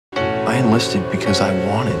I enlisted because I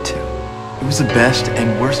wanted to. It was the best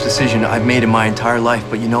and worst decision I've made in my entire life,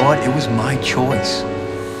 but you know what? It was my choice.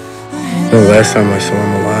 The last time I saw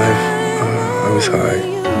him alive, I was high.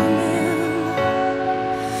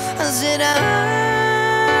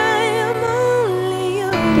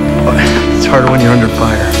 It's harder when you're under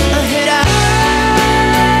fire.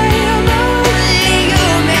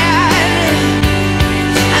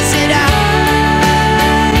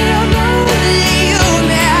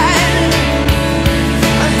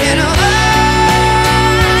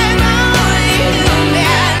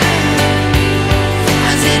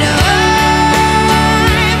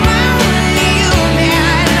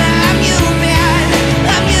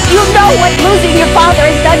 You know what losing your father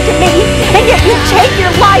has done to me, and yet you take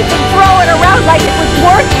your life and throw it around like it was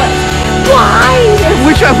worthless. Why? I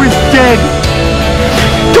wish I was dead.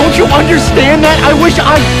 Don't you understand that? I wish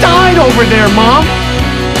I died over there, Mom.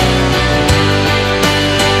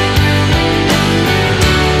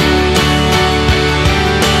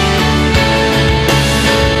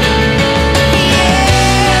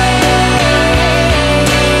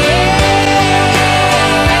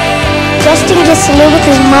 Justin gets to live with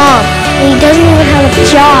his mom, and he doesn't even have a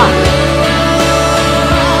job.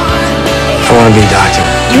 I want to be a doctor.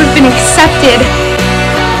 You have been accepted.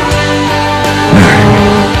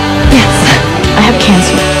 Yes, I have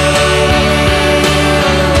cancer.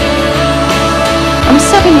 I'm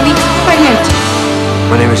 7 weeks pregnant.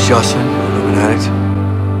 My name is Justin. I'm an addict.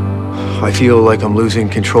 I feel like I'm losing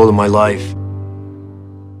control of my life.